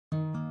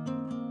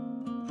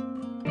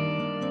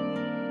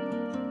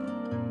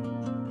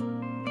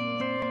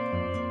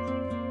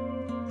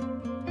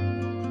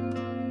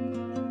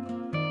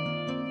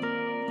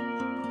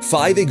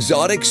5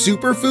 exotic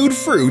superfood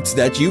fruits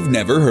that you've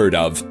never heard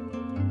of.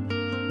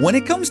 When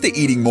it comes to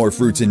eating more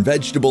fruits and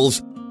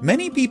vegetables,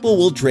 many people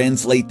will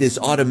translate this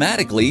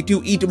automatically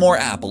to eat more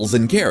apples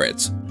and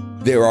carrots.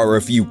 There are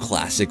a few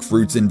classic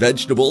fruits and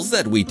vegetables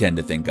that we tend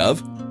to think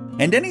of,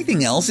 and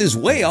anything else is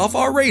way off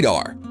our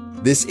radar.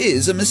 This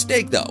is a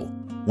mistake though.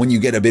 When you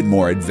get a bit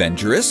more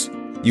adventurous,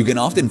 you can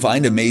often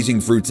find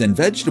amazing fruits and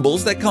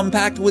vegetables that come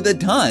packed with a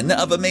ton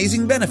of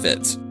amazing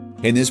benefits.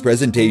 In this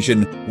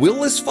presentation, we'll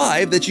list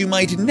 5 that you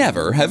might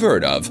never have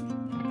heard of.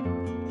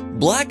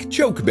 Black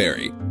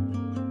chokeberry.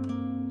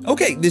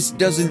 Okay, this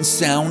doesn't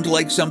sound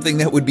like something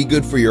that would be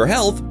good for your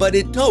health, but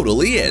it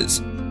totally is.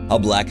 A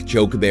black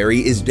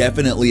chokeberry is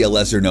definitely a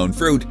lesser-known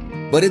fruit,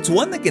 but it's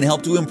one that can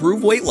help to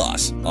improve weight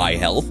loss, eye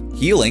health,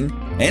 healing,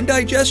 and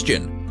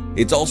digestion.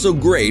 It's also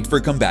great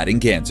for combating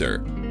cancer.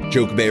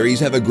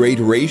 Chokeberries have a great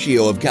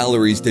ratio of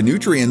calories to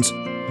nutrients,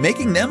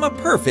 making them a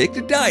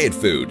perfect diet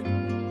food.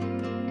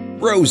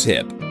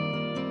 Rosehip.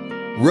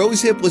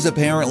 Rosehip was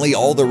apparently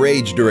all the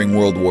rage during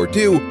World War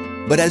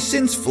II, but has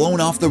since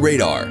flown off the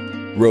radar.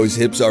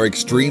 Rosehips are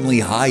extremely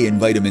high in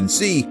vitamin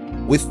C,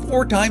 with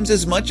 4 times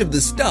as much of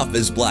the stuff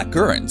as black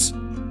currants.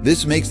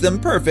 This makes them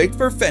perfect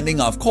for fending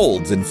off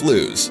colds and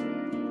flus.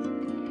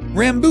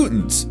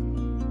 Rambutans.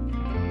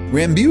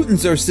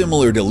 Rambutans are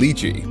similar to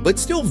lychee, but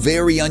still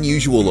very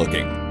unusual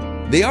looking.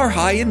 They are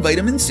high in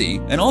vitamin C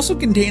and also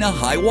contain a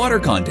high water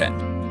content.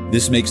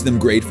 This makes them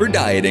great for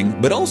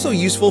dieting, but also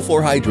useful for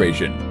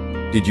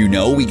hydration. Did you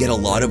know we get a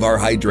lot of our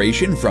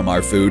hydration from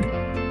our food?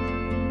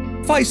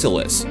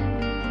 Physalis.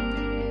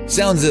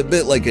 Sounds a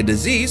bit like a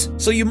disease,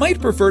 so you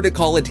might prefer to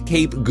call it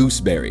Cape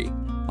gooseberry.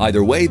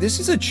 Either way, this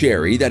is a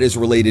cherry that is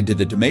related to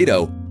the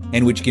tomato,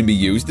 and which can be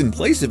used in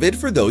place of it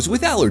for those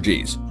with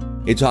allergies.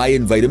 It's high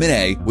in vitamin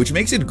A, which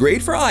makes it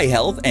great for eye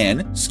health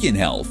and skin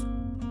health.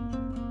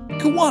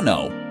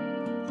 Kiwano.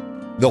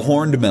 The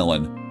horned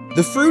melon.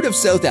 The fruit of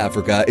South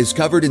Africa is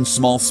covered in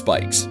small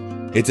spikes.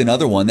 It's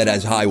another one that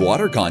has high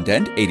water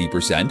content,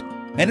 80%,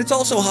 and it's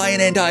also high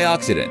in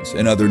antioxidants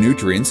and other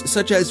nutrients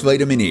such as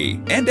vitamin E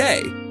and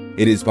A.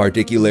 It is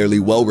particularly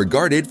well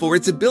regarded for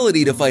its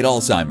ability to fight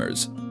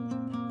Alzheimer's.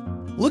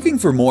 Looking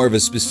for more of a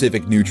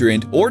specific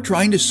nutrient or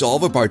trying to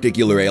solve a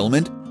particular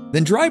ailment?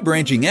 Then try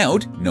branching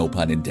out, no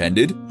pun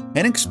intended,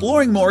 and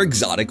exploring more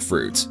exotic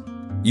fruits.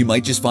 You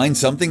might just find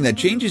something that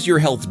changes your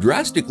health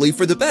drastically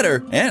for the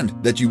better and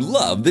that you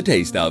love the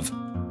taste of.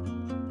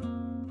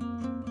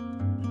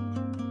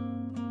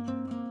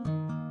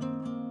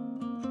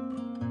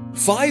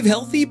 Five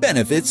healthy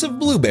benefits of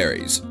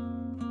blueberries.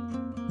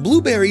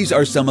 Blueberries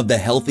are some of the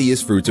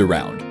healthiest fruits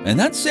around, and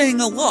that's saying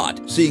a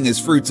lot, seeing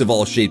as fruits of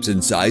all shapes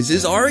and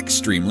sizes are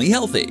extremely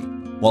healthy.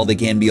 While they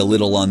can be a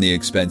little on the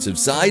expensive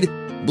side,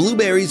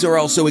 blueberries are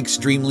also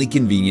extremely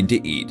convenient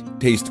to eat,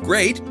 taste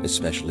great,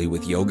 especially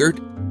with yogurt,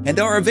 and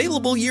are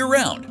available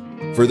year-round.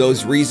 For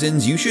those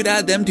reasons, you should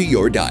add them to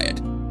your diet.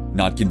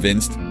 Not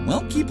convinced?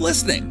 Well, keep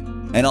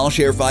listening, and I'll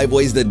share 5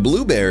 ways that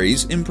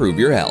blueberries improve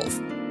your health.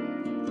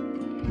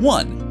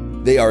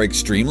 1. They are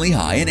extremely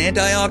high in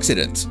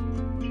antioxidants.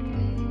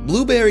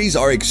 Blueberries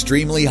are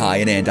extremely high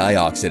in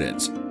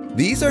antioxidants.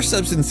 These are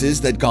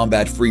substances that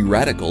combat free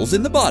radicals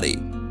in the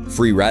body.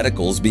 Free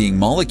radicals being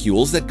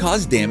molecules that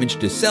cause damage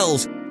to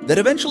cells that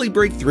eventually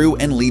break through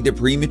and lead to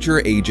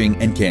premature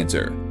aging and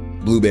cancer.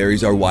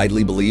 Blueberries are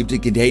widely believed to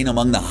contain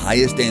among the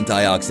highest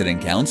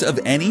antioxidant counts of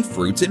any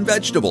fruits and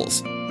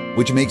vegetables,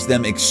 which makes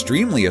them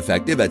extremely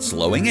effective at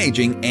slowing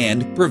aging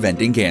and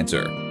preventing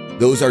cancer.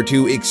 Those are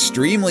 2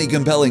 extremely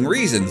compelling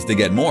reasons to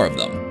get more of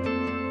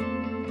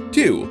them.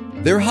 2.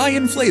 They're high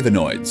in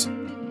flavonoids.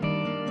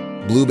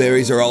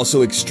 Blueberries are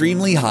also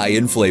extremely high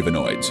in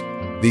flavonoids.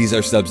 These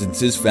are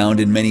substances found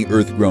in many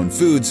earth-grown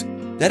foods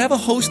that have a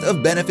host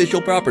of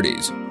beneficial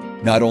properties.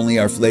 Not only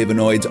are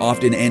flavonoids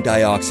often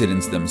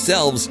antioxidants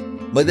themselves,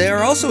 but they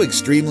are also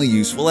extremely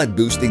useful at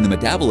boosting the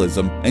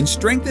metabolism and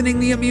strengthening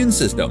the immune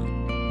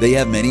system. They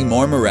have many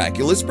more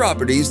miraculous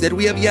properties that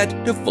we have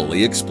yet to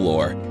fully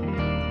explore.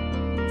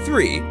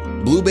 3.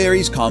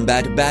 Blueberries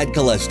combat bad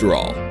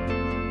cholesterol.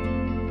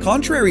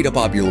 Contrary to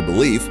popular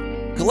belief,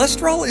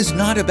 cholesterol is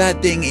not a bad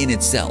thing in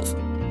itself.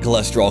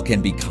 Cholesterol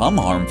can become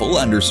harmful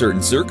under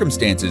certain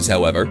circumstances,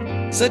 however,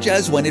 such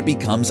as when it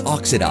becomes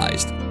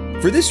oxidized.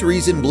 For this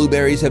reason,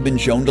 blueberries have been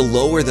shown to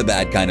lower the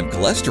bad kind of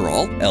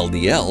cholesterol,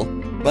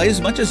 LDL, by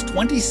as much as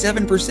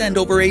 27%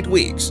 over 8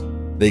 weeks.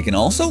 They can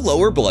also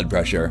lower blood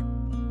pressure.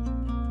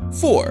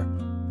 4.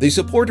 They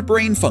support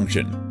brain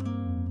function.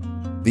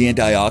 The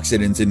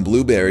antioxidants in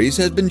blueberries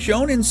have been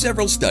shown in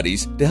several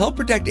studies to help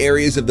protect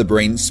areas of the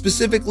brain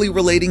specifically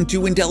relating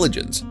to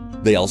intelligence.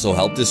 They also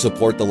help to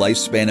support the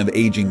lifespan of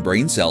aging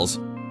brain cells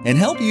and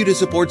help you to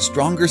support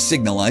stronger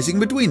signalizing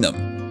between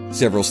them.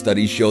 Several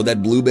studies show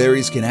that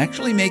blueberries can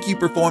actually make you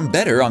perform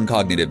better on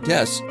cognitive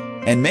tests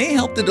and may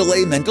help to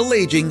delay mental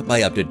aging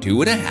by up to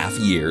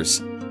 2.5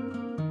 years.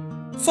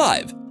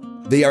 5.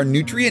 They are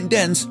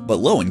nutrient-dense but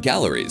low in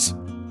calories.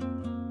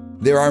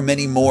 There are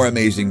many more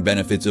amazing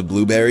benefits of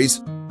blueberries,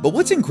 but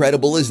what's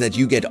incredible is that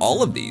you get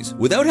all of these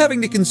without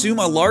having to consume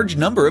a large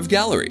number of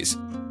calories.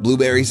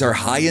 Blueberries are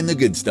high in the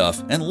good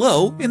stuff and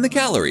low in the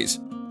calories,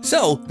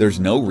 so there's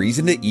no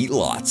reason to eat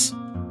lots.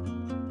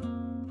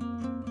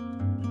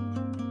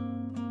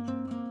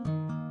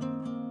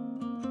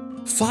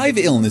 Five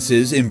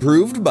illnesses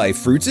improved by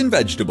fruits and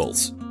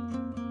vegetables.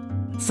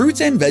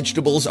 Fruits and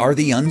vegetables are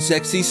the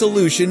unsexy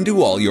solution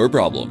to all your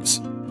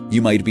problems.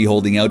 You might be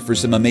holding out for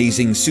some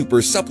amazing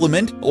super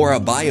supplement or a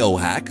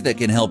biohack that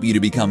can help you to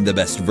become the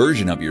best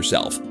version of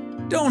yourself.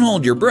 Don't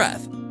hold your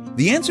breath.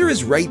 The answer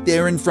is right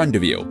there in front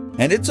of you,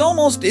 and it's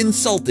almost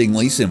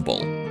insultingly simple.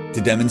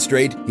 To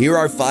demonstrate, here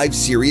are 5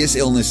 serious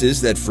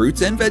illnesses that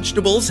fruits and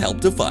vegetables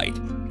help to fight.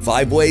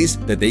 5 ways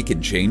that they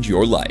can change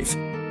your life.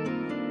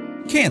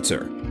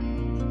 Cancer.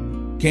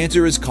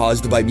 Cancer is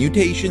caused by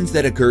mutations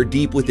that occur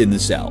deep within the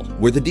cell,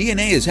 where the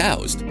DNA is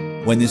housed.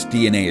 When this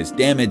DNA is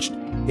damaged,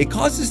 it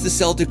causes the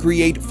cell to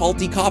create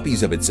faulty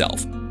copies of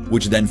itself,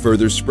 which then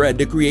further spread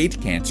to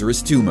create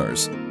cancerous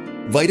tumors.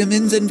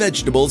 Vitamins and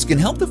vegetables can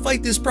help to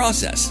fight this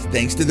process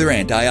thanks to their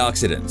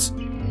antioxidants.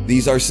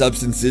 These are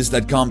substances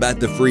that combat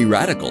the free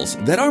radicals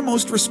that are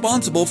most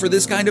responsible for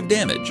this kind of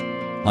damage.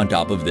 On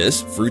top of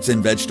this, fruits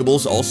and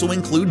vegetables also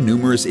include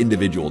numerous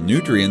individual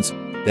nutrients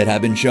that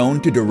have been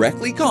shown to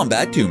directly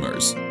combat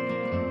tumors.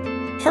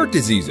 Heart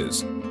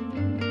diseases.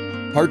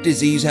 Heart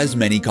disease has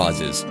many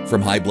causes,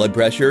 from high blood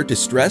pressure to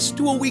stress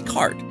to a weak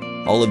heart.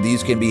 All of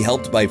these can be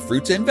helped by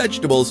fruits and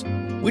vegetables,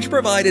 which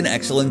provide an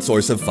excellent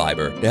source of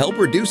fiber to help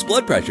reduce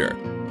blood pressure,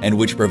 and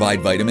which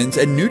provide vitamins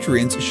and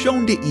nutrients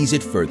shown to ease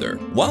it further,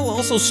 while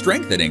also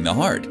strengthening the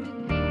heart.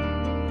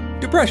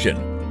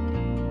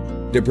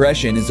 Depression.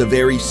 Depression is a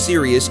very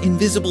serious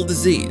invisible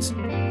disease.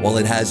 While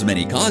it has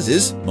many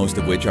causes, most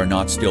of which are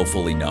not still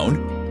fully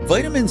known,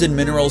 vitamins and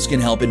minerals can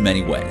help in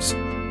many ways.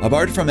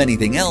 Apart from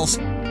anything else,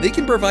 they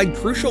can provide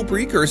crucial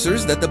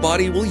precursors that the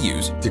body will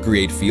use to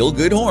create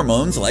feel-good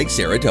hormones like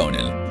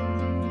serotonin.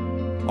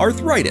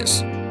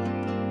 Arthritis.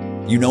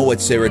 You know what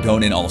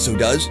serotonin also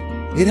does?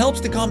 It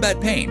helps to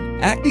combat pain,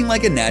 acting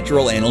like a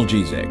natural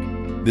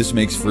analgesic. This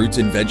makes fruits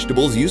and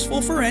vegetables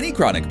useful for any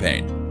chronic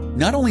pain.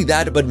 Not only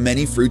that, but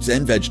many fruits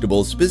and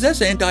vegetables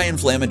possess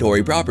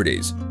anti-inflammatory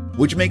properties,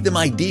 which make them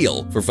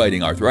ideal for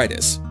fighting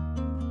arthritis.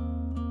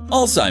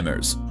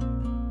 Alzheimer's.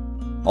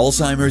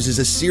 Alzheimer's is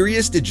a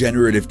serious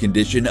degenerative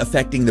condition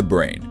affecting the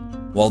brain.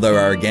 While there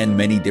are again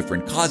many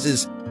different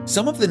causes,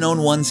 some of the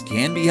known ones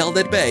can be held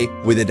at bay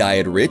with a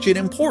diet rich in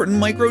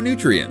important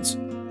micronutrients.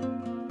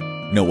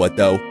 Know what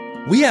though?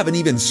 We haven't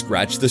even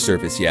scratched the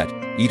surface yet.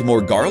 Eat more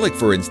garlic,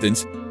 for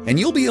instance, and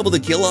you'll be able to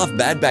kill off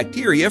bad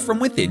bacteria from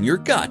within your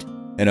gut.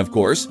 And of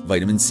course,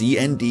 vitamin C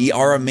and D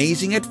are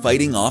amazing at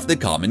fighting off the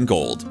common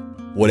cold.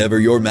 Whatever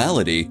your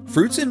malady,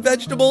 fruits and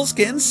vegetables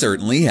can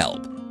certainly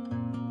help.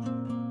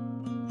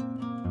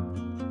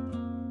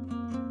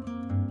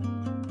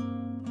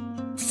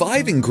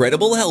 Five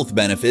incredible health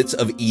benefits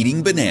of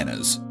eating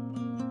bananas.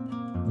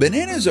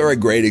 Bananas are a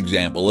great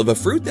example of a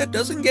fruit that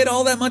doesn't get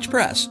all that much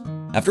press.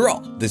 After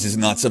all, this is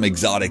not some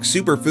exotic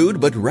superfood,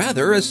 but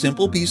rather a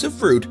simple piece of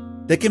fruit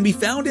that can be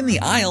found in the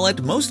aisle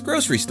at most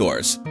grocery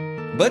stores.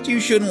 But you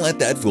shouldn't let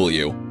that fool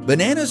you.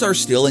 Bananas are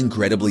still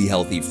incredibly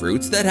healthy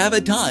fruits that have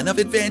a ton of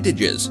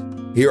advantages.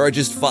 Here are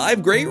just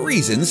 5 great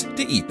reasons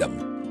to eat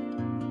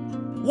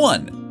them.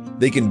 1.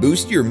 They can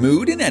boost your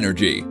mood and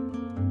energy.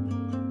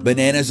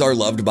 Bananas are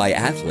loved by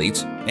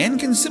athletes and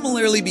can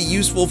similarly be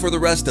useful for the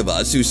rest of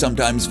us who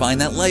sometimes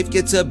find that life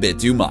gets a bit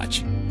too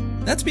much.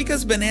 That's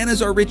because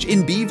bananas are rich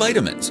in B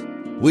vitamins,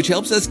 which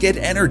helps us get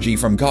energy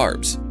from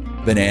carbs.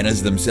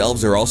 Bananas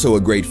themselves are also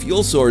a great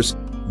fuel source,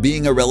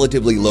 being a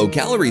relatively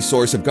low-calorie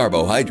source of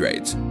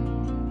carbohydrates.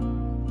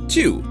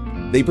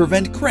 2. They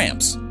prevent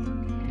cramps.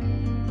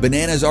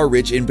 Bananas are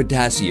rich in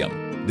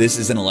potassium. This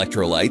is an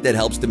electrolyte that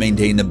helps to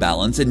maintain the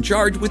balance and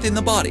charge within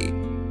the body.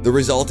 The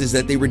result is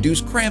that they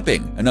reduce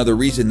cramping, another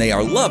reason they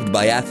are loved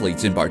by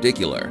athletes in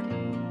particular.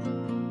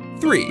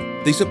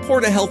 3. They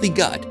support a healthy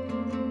gut.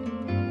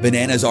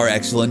 Bananas are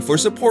excellent for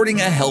supporting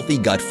a healthy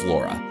gut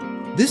flora.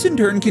 This in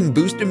turn can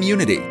boost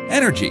immunity,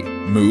 energy,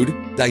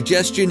 mood,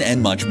 digestion,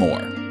 and much more.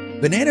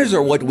 Bananas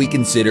are what we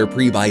consider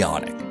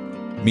prebiotic,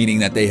 meaning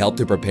that they help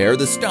to prepare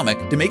the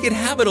stomach to make it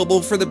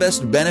habitable for the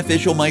best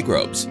beneficial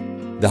microbes.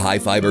 The high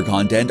fiber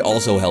content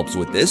also helps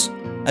with this,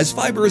 as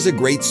fiber is a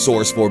great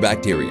source for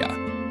bacteria.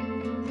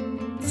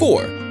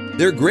 4.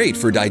 They're great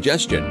for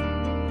digestion.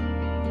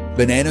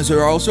 Bananas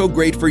are also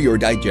great for your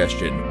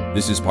digestion.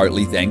 This is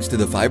partly thanks to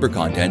the fiber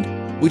content,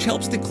 which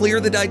helps to clear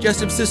the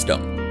digestive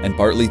system, and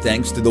partly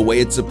thanks to the way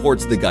it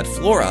supports the gut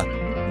flora,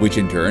 which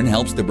in turn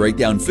helps to break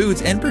down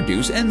foods and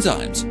produce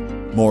enzymes.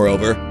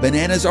 Moreover,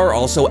 bananas are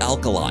also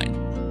alkaline,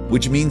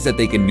 which means that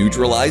they can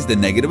neutralize the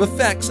negative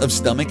effects of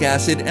stomach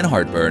acid and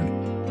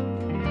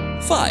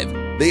heartburn.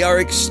 5. They are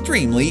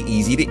extremely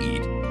easy to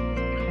eat.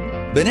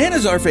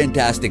 Bananas are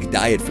fantastic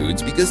diet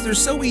foods because they're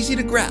so easy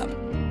to grab.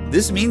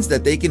 This means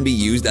that they can be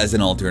used as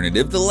an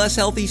alternative to less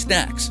healthy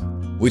snacks,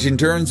 which in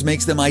turn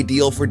makes them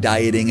ideal for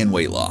dieting and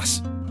weight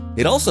loss.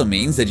 It also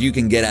means that you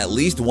can get at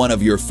least one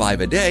of your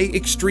 5 a day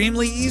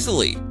extremely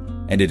easily.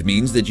 And it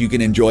means that you can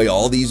enjoy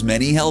all these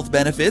many health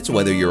benefits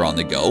whether you're on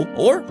the go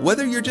or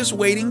whether you're just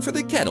waiting for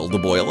the kettle to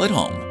boil at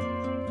home.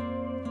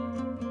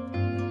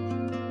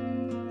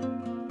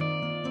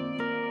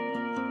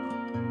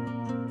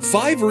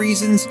 Five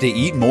reasons to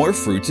eat more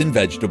fruits and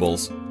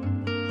vegetables.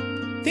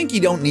 Think you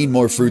don't need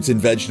more fruits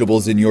and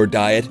vegetables in your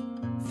diet?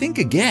 Think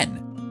again.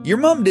 Your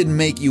mom didn't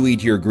make you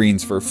eat your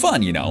greens for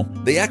fun, you know.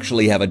 They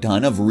actually have a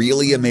ton of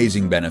really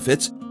amazing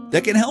benefits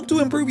that can help to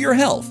improve your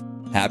health,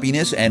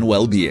 happiness, and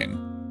well-being.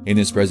 In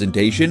this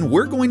presentation,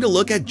 we're going to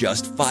look at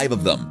just 5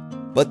 of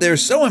them. But they're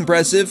so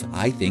impressive,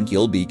 I think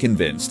you'll be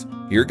convinced.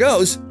 Here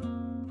goes.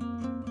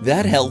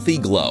 That healthy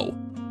glow.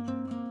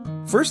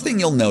 First thing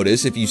you'll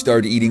notice if you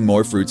start eating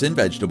more fruits and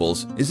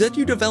vegetables is that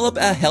you develop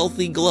a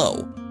healthy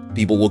glow.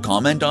 People will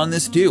comment on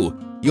this too.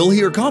 You'll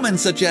hear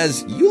comments such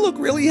as, "You look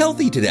really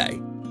healthy today."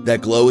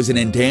 That glow is an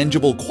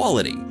intangible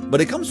quality,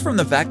 but it comes from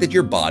the fact that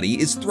your body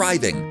is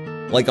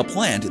thriving, like a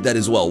plant that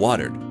is well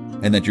watered,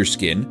 and that your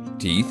skin,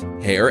 teeth,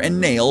 hair, and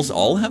nails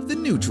all have the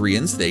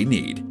nutrients they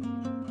need.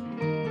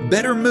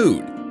 Better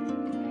mood.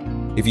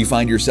 If you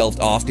find yourself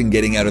often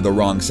getting out of the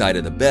wrong side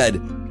of the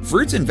bed,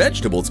 fruits and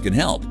vegetables can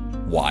help.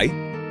 Why?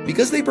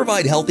 Because they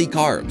provide healthy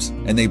carbs,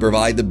 and they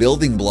provide the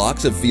building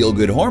blocks of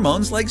feel-good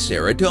hormones like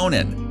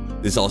serotonin.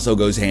 This also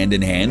goes hand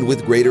in hand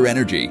with greater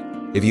energy.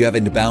 If you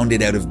haven't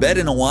bounded out of bed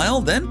in a while,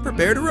 then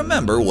prepare to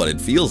remember what it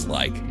feels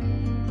like.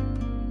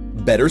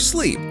 Better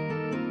sleep.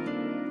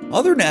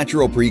 Other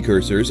natural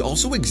precursors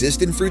also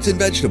exist in fruits and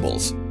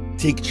vegetables.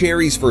 Take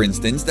cherries, for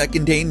instance, that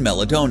contain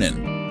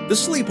melatonin, the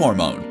sleep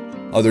hormone.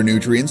 Other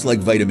nutrients like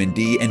vitamin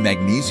D and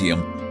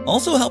magnesium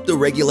also help to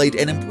regulate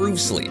and improve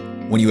sleep.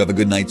 When you have a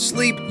good night's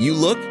sleep, you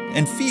look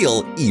and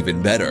feel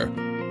even better.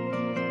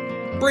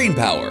 Brain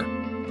power.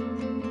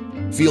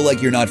 Feel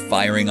like you're not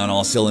firing on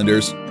all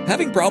cylinders?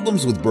 Having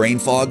problems with brain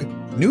fog?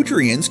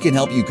 Nutrients can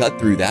help you cut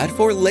through that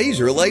for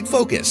laser-like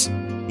focus.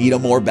 Eat a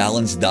more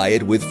balanced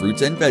diet with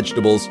fruits and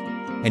vegetables,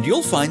 and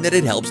you'll find that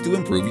it helps to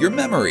improve your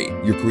memory,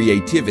 your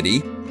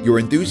creativity, your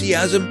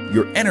enthusiasm,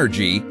 your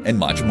energy, and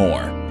much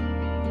more.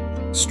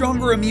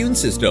 Stronger immune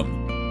system.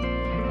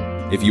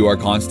 If you are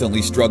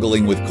constantly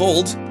struggling with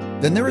colds,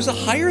 then there is a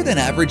higher than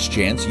average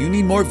chance you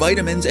need more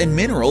vitamins and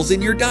minerals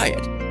in your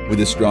diet. With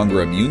a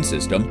stronger immune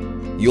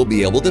system, you'll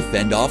be able to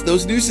fend off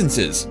those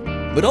nuisances,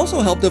 but also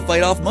help to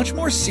fight off much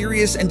more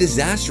serious and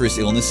disastrous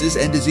illnesses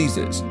and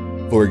diseases.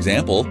 For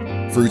example,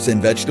 fruits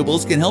and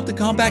vegetables can help to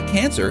combat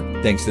cancer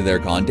thanks to their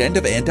content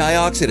of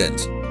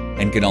antioxidants,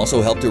 and can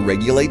also help to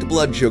regulate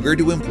blood sugar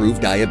to improve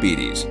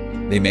diabetes.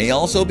 They may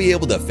also be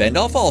able to fend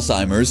off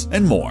Alzheimer's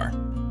and more.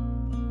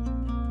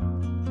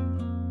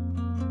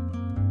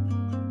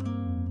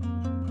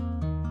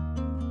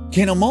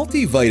 Can a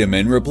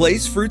multivitamin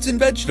replace fruits and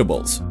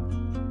vegetables?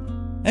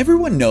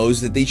 Everyone knows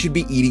that they should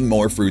be eating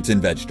more fruits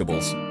and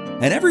vegetables,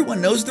 and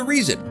everyone knows the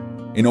reason,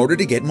 in order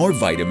to get more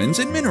vitamins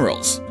and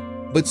minerals.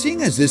 But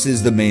seeing as this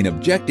is the main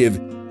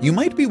objective, you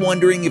might be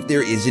wondering if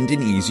there isn't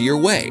an easier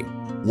way.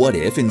 What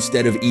if,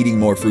 instead of eating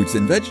more fruits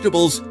and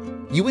vegetables,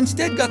 you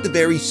instead got the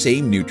very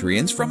same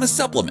nutrients from a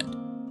supplement?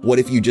 What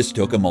if you just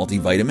took a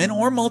multivitamin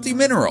or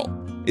multimineral?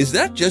 Is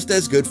that just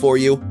as good for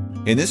you?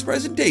 In this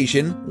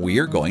presentation, we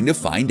are going to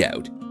find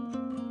out.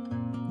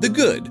 The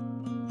good.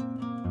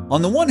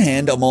 On the one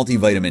hand, a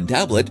multivitamin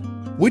tablet,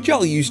 which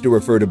I'll use to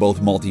refer to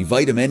both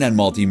multivitamin and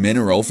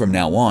multimineral from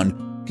now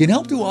on, can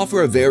help to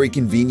offer a very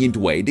convenient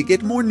way to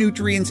get more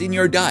nutrients in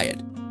your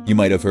diet. You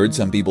might have heard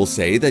some people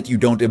say that you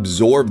don't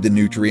absorb the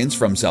nutrients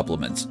from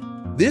supplements.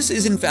 This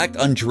is in fact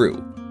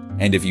untrue.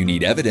 And if you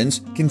need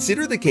evidence,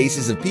 consider the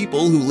cases of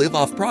people who live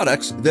off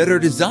products that are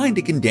designed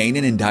to contain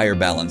an entire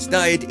balanced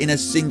diet in a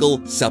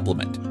single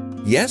supplement.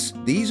 Yes,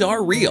 these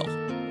are real.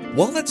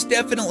 While that's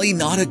definitely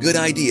not a good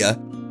idea,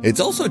 it's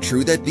also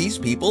true that these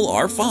people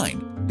are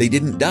fine. They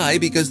didn't die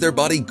because their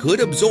body could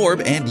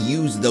absorb and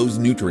use those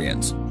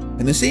nutrients.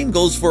 And the same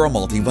goes for a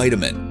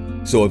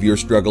multivitamin. So if you're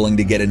struggling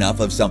to get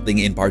enough of something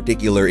in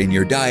particular in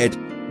your diet,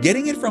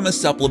 getting it from a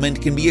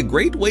supplement can be a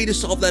great way to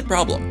solve that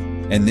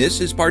problem. And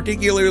this is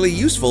particularly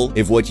useful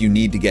if what you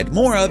need to get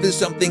more of is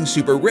something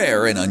super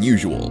rare and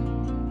unusual.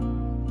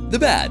 The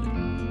bad.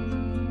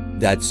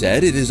 That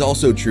said, it is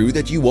also true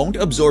that you won't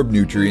absorb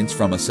nutrients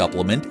from a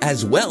supplement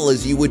as well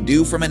as you would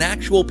do from an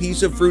actual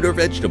piece of fruit or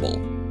vegetable.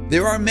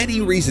 There are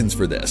many reasons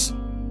for this.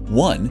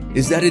 One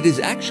is that it is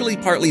actually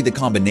partly the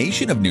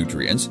combination of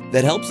nutrients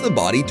that helps the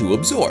body to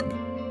absorb.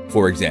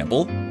 For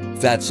example,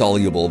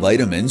 fat-soluble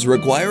vitamins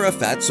require a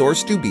fat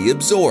source to be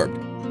absorbed,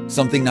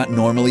 something not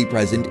normally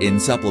present in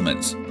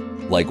supplements.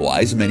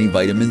 Likewise, many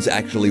vitamins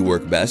actually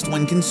work best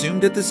when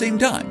consumed at the same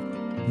time.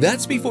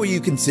 That's before you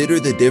consider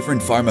the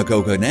different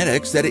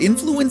pharmacokinetics that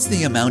influence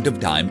the amount of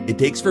time it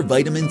takes for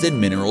vitamins and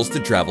minerals to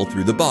travel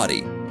through the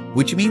body,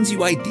 which means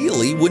you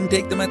ideally wouldn't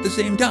take them at the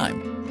same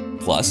time.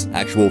 Plus,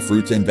 actual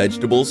fruits and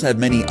vegetables have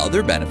many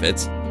other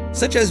benefits,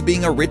 such as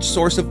being a rich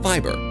source of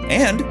fiber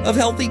and of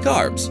healthy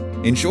carbs.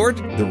 In short,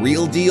 the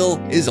real deal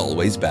is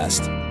always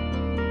best.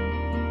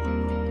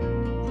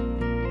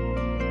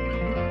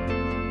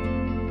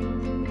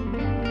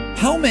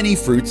 How many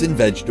fruits and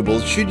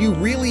vegetables should you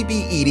really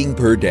be eating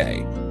per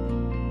day?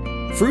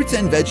 Fruits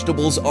and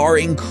vegetables are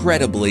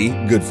incredibly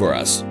good for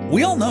us.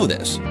 We all know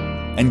this.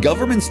 And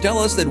governments tell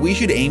us that we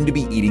should aim to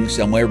be eating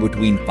somewhere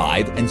between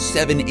 5 and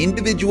 7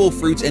 individual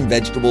fruits and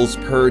vegetables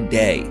per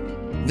day.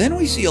 Then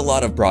we see a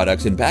lot of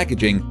products and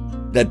packaging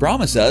that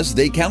promise us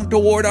they count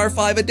toward our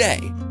 5 a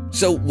day.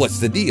 So what's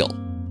the deal?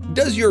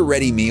 Does your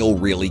ready meal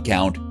really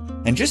count?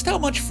 And just how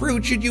much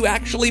fruit should you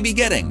actually be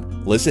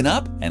getting? Listen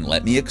up and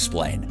let me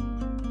explain.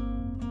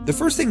 The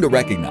first thing to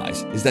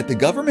recognize is that the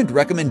government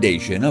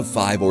recommendation of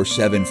 5 or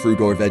 7 fruit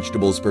or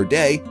vegetables per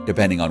day,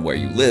 depending on where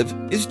you live,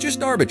 is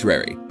just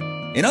arbitrary.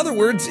 In other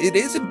words, it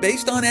isn't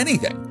based on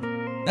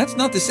anything. That's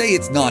not to say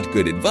it's not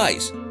good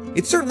advice.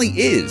 It certainly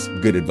is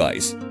good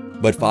advice.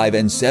 But 5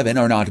 and 7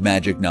 are not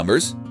magic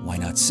numbers. Why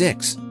not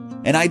 6?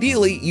 And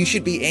ideally, you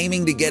should be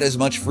aiming to get as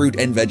much fruit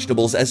and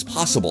vegetables as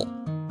possible,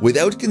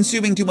 without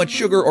consuming too much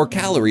sugar or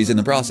calories in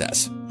the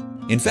process.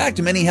 In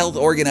fact, many health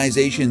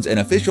organizations and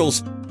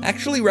officials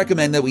actually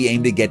recommend that we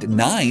aim to get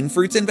 9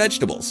 fruits and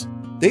vegetables.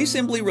 They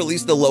simply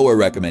released the lower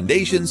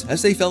recommendations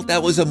as they felt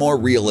that was a more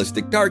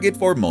realistic target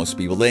for most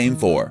people to aim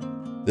for.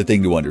 The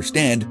thing to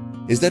understand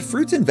is that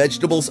fruits and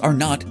vegetables are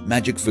not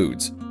magic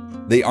foods.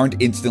 They aren't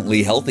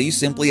instantly healthy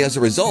simply as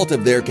a result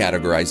of their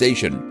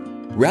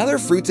categorization. Rather,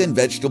 fruits and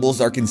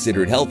vegetables are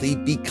considered healthy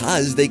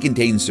because they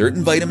contain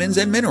certain vitamins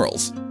and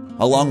minerals,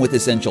 along with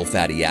essential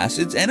fatty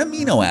acids and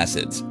amino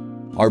acids.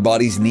 Our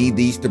bodies need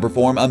these to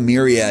perform a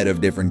myriad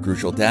of different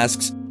crucial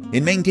tasks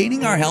in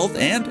maintaining our health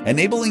and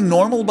enabling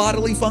normal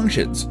bodily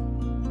functions.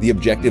 The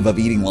objective of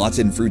eating lots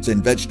of fruits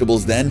and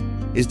vegetables, then,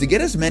 is to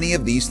get as many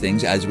of these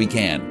things as we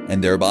can,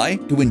 and thereby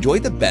to enjoy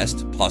the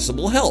best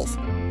possible health.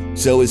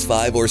 So is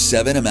 5 or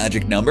 7 a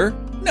magic number?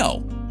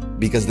 No,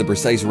 because the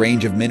precise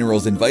range of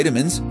minerals and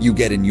vitamins you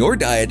get in your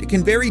diet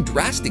can vary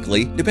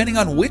drastically depending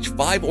on which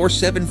 5 or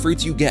 7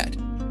 fruits you get.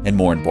 And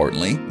more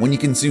importantly, when you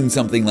consume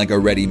something like a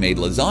ready-made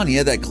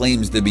lasagna that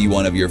claims to be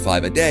one of your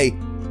 5 a day,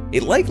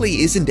 it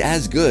likely isn't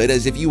as good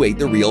as if you ate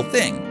the real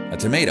thing, a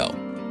tomato.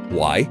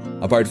 Why?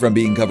 Apart from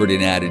being covered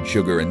in added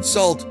sugar and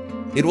salt,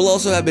 it will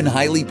also have been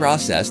highly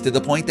processed to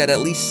the point that at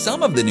least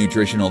some of the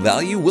nutritional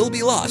value will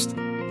be lost,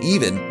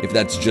 even if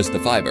that's just the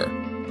fiber.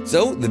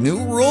 So the new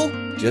rule,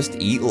 just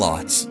eat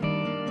lots.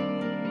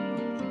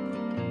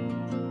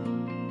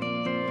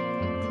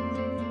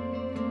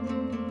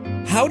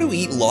 How to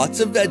eat lots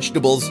of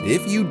vegetables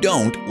if you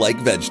don't like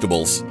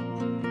vegetables.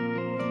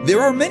 There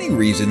are many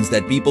reasons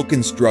that people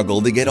can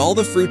struggle to get all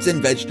the fruits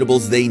and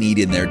vegetables they need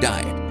in their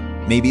diet.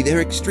 Maybe they're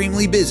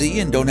extremely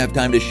busy and don't have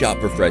time to shop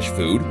for fresh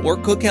food or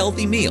cook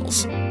healthy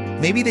meals.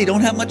 Maybe they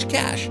don't have much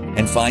cash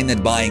and find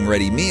that buying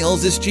ready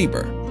meals is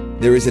cheaper.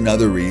 There is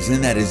another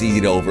reason that is easy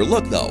to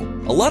overlook though.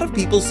 A lot of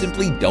people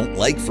simply don't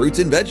like fruits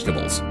and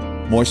vegetables.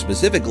 More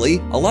specifically,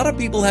 a lot of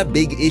people have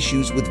big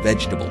issues with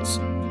vegetables.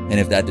 And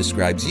if that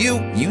describes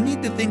you, you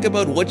need to think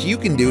about what you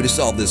can do to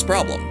solve this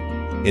problem.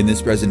 In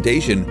this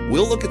presentation,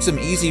 we'll look at some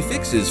easy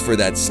fixes for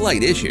that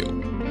slight issue.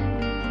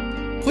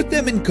 Put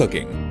them in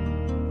cooking.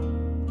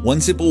 One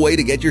simple way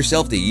to get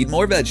yourself to eat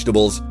more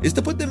vegetables is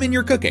to put them in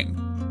your cooking.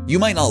 You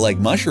might not like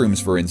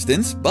mushrooms, for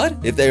instance, but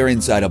if they are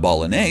inside a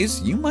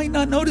bolognese, you might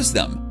not notice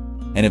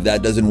them. And if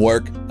that doesn't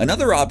work,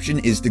 another option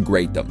is to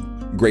grate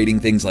them. Grating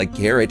things like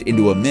carrot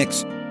into a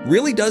mix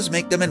really does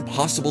make them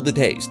impossible to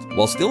taste,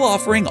 while still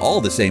offering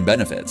all the same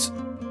benefits.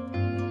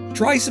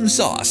 Try some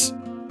sauce.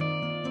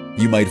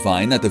 You might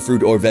find that the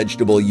fruit or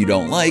vegetable you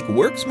don't like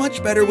works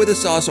much better with a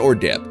sauce or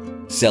dip.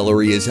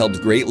 Celery is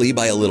helped greatly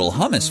by a little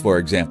hummus, for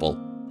example.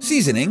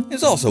 Seasoning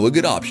is also a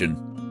good option.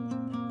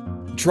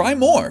 Try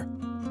more.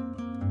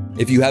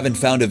 If you haven't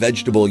found a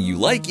vegetable you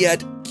like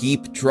yet,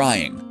 keep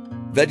trying.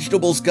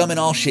 Vegetables come in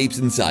all shapes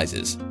and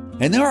sizes,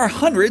 and there are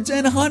hundreds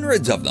and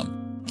hundreds of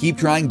them. Keep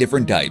trying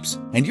different types,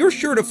 and you're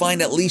sure to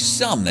find at least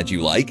some that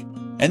you like,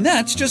 and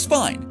that's just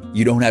fine.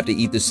 You don't have to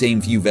eat the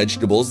same few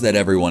vegetables that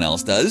everyone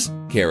else does,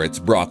 carrots,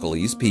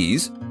 broccolis,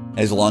 peas.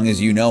 As long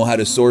as you know how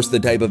to source the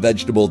type of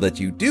vegetable that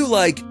you do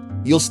like,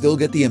 you'll still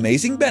get the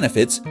amazing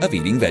benefits of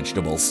eating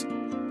vegetables.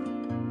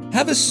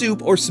 Have a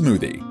soup or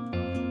smoothie.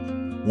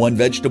 One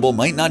vegetable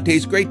might not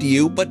taste great to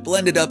you, but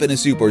blended up in a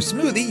soup or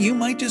smoothie, you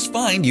might just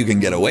find you can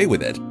get away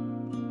with it.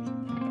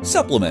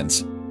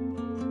 Supplements.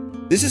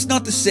 This is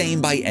not the same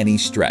by any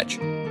stretch.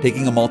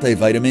 Taking a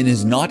multivitamin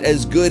is not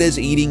as good as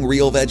eating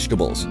real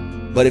vegetables.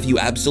 But if you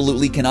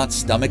absolutely cannot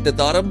stomach the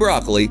thought of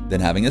broccoli, then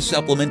having a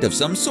supplement of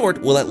some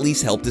sort will at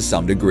least help to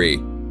some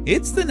degree.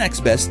 It's the next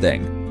best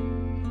thing.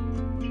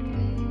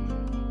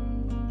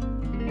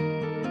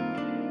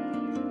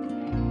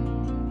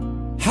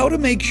 How to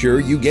make sure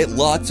you get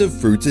lots of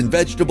fruits and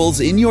vegetables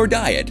in your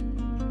diet.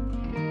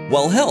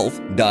 While health,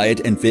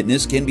 diet, and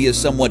fitness can be a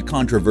somewhat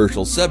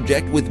controversial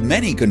subject with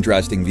many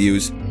contrasting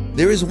views,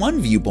 there is one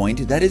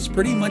viewpoint that is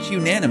pretty much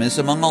unanimous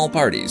among all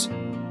parties.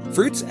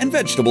 Fruits and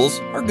vegetables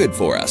are good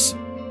for us.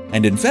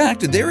 And in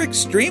fact, they're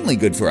extremely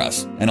good for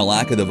us, and a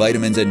lack of the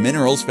vitamins and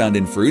minerals found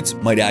in fruits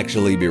might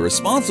actually be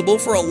responsible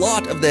for a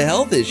lot of the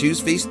health issues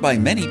faced by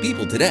many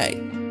people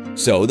today.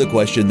 So the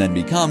question then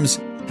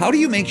becomes, How do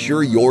you make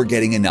sure you're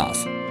getting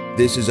enough?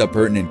 This is a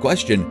pertinent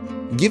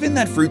question, given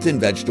that fruits and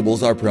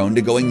vegetables are prone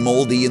to going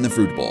moldy in the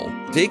fruit bowl,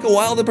 take a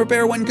while to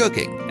prepare when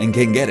cooking, and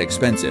can get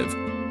expensive.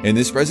 In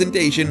this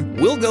presentation,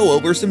 we'll go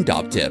over some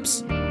top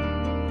tips.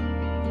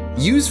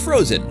 Use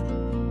frozen.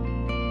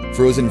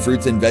 Frozen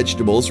fruits and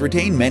vegetables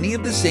retain many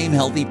of the same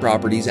healthy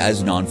properties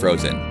as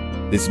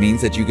non-frozen. This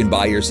means that you can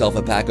buy yourself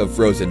a pack of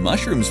frozen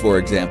mushrooms, for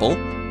example,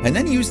 and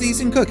then use these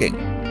in cooking.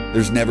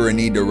 There's never a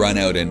need to run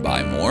out and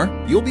buy more.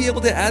 You'll be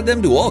able to add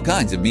them to all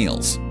kinds of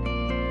meals.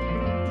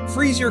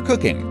 Freeze your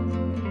cooking.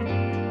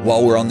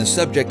 While we're on the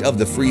subject of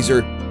the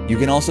freezer, you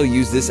can also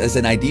use this as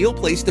an ideal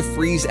place to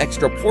freeze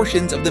extra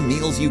portions of the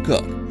meals you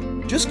cook.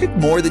 Just cook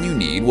more than you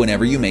need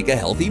whenever you make a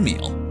healthy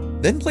meal.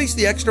 Then place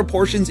the extra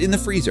portions in the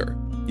freezer.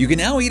 You can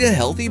now eat a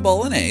healthy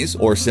bolognese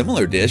or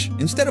similar dish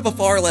instead of a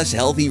far less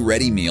healthy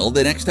ready meal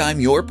the next time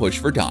you're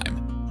pushed for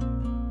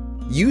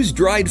time. Use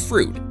dried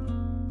fruit.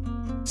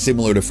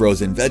 Similar to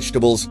frozen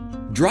vegetables,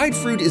 dried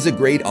fruit is a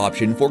great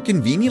option for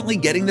conveniently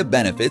getting the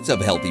benefits of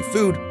healthy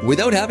food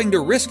without having to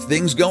risk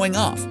things going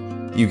off.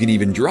 You can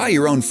even dry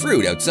your own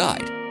fruit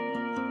outside.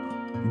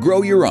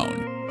 Grow your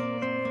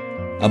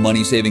own. A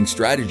money-saving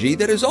strategy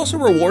that is also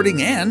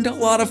rewarding and a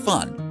lot of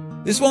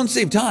fun. This won't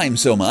save time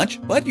so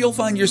much, but you'll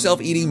find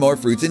yourself eating more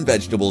fruits and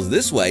vegetables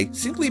this way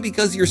simply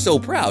because you're so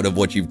proud of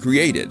what you've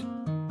created.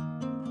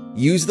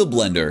 Use the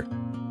blender.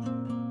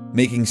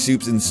 Making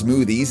soups and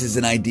smoothies is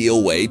an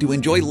ideal way to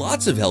enjoy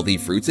lots of healthy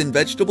fruits and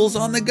vegetables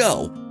on the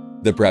go.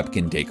 The prep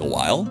can take a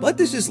while, but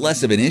this is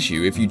less of an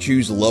issue if you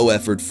choose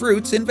low-effort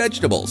fruits and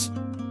vegetables.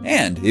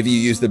 And if you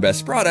use the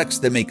best products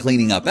that make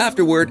cleaning up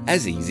afterward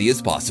as easy as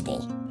possible.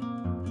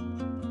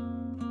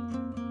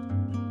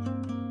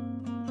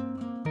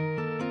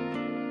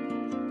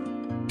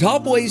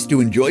 Top ways to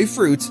enjoy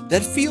fruits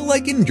that feel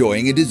like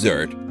enjoying a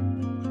dessert.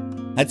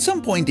 At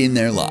some point in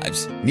their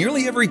lives,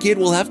 nearly every kid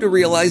will have to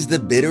realize the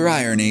bitter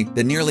irony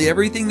that nearly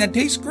everything that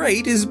tastes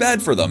great is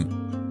bad for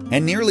them,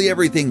 and nearly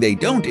everything they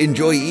don't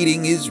enjoy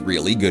eating is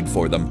really good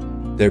for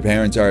them. Their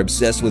parents are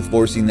obsessed with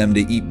forcing them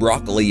to eat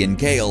broccoli and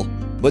kale,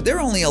 but they're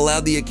only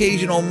allowed the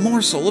occasional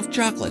morsel of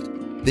chocolate.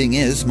 Thing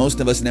is, most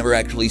of us never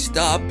actually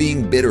stop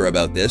being bitter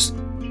about this.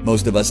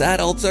 Most of us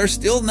adults are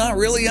still not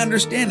really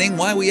understanding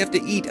why we have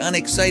to eat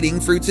unexciting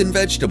fruits and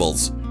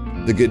vegetables.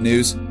 The good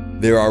news?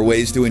 There are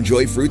ways to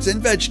enjoy fruits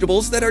and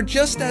vegetables that are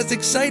just as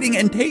exciting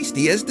and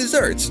tasty as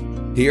desserts.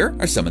 Here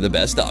are some of the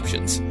best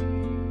options.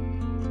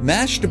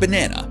 Mashed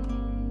banana.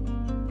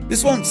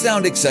 This won't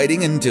sound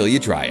exciting until you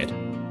try it.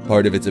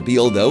 Part of its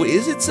appeal, though,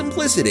 is its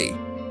simplicity.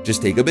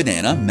 Just take a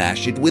banana,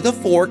 mash it with a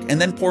fork, and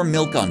then pour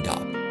milk on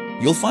top.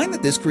 You'll find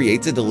that this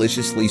creates a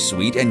deliciously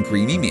sweet and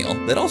creamy meal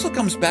that also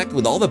comes packed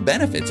with all the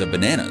benefits of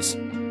bananas.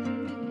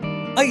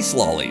 Ice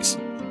lollies.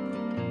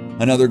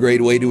 Another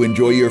great way to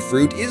enjoy your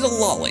fruit is a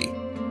lolly.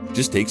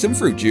 Just take some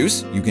fruit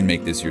juice, you can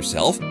make this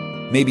yourself,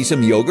 maybe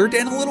some yogurt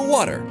and a little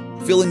water.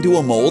 Fill into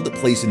a mold,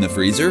 place in the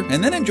freezer,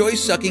 and then enjoy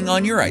sucking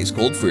on your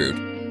ice-cold fruit.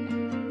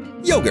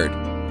 Yogurt.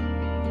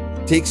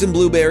 Take some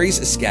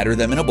blueberries, scatter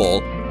them in a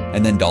bowl,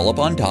 and then dollop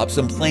on top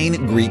some plain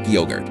Greek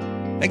yogurt.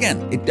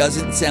 Again, it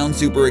doesn't sound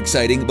super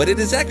exciting, but it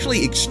is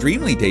actually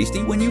extremely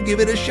tasty when you give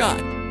it a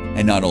shot.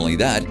 And not only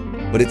that,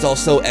 but it's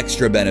also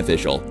extra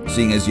beneficial,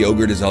 seeing as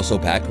yogurt is also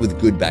packed with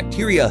good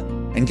bacteria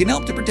and can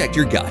help to protect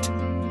your gut.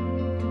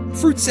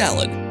 Fruit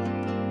salad.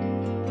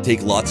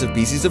 Take lots of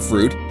pieces of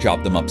fruit,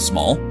 chop them up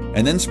small,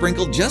 and then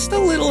sprinkle just a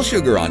little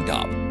sugar on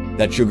top.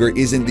 That sugar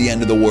isn't the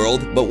end of the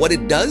world, but what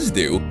it does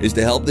do is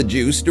to help the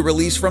juice to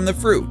release from the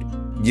fruit,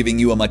 giving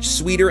you a much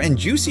sweeter and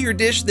juicier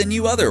dish than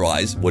you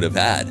otherwise would have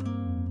had.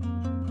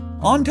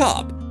 On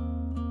top,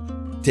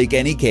 take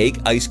any cake,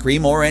 ice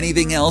cream, or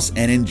anything else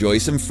and enjoy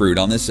some fruit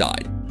on the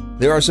side.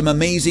 There are some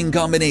amazing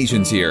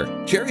combinations here.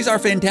 Cherries are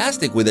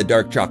fantastic with a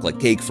dark chocolate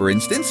cake, for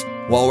instance,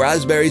 while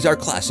raspberries are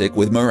classic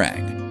with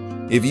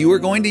meringue. If you are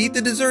going to eat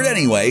the dessert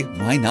anyway,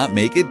 why not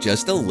make it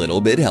just a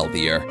little bit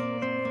healthier?